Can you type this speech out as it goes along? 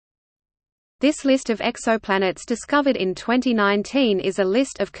This list of exoplanets discovered in 2019 is a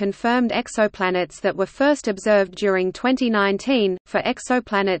list of confirmed exoplanets that were first observed during 2019. For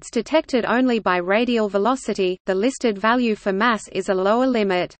exoplanets detected only by radial velocity, the listed value for mass is a lower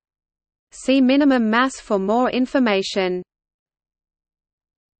limit. See minimum mass for more information.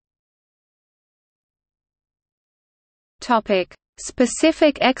 Topic: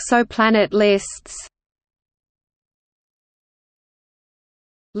 Specific exoplanet lists.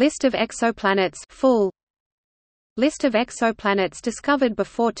 List of exoplanets full. List of exoplanets discovered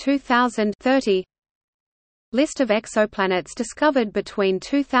before 2000 30. List of exoplanets discovered between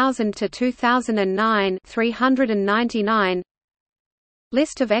 2000 to 2009 399.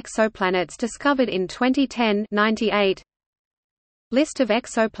 List of exoplanets discovered in 2010 98. List of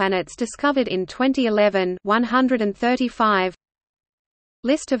exoplanets discovered in 2011 135.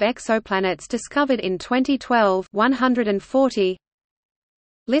 List of exoplanets discovered in 2012 140.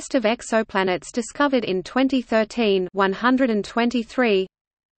 List of exoplanets discovered in 2013 123.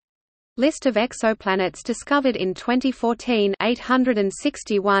 List of exoplanets discovered in 2014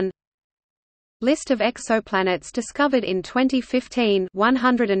 861. List of exoplanets discovered in 2015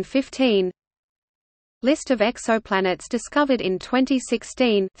 115. List of exoplanets discovered in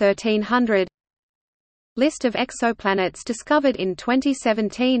 2016 1300. List of exoplanets discovered in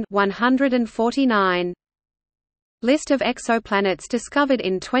 2017 149. List of exoplanets discovered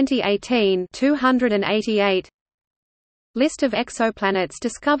in 2018 288. List of exoplanets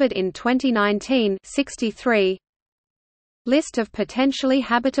discovered in 2019 63. List of potentially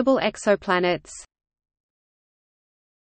habitable exoplanets.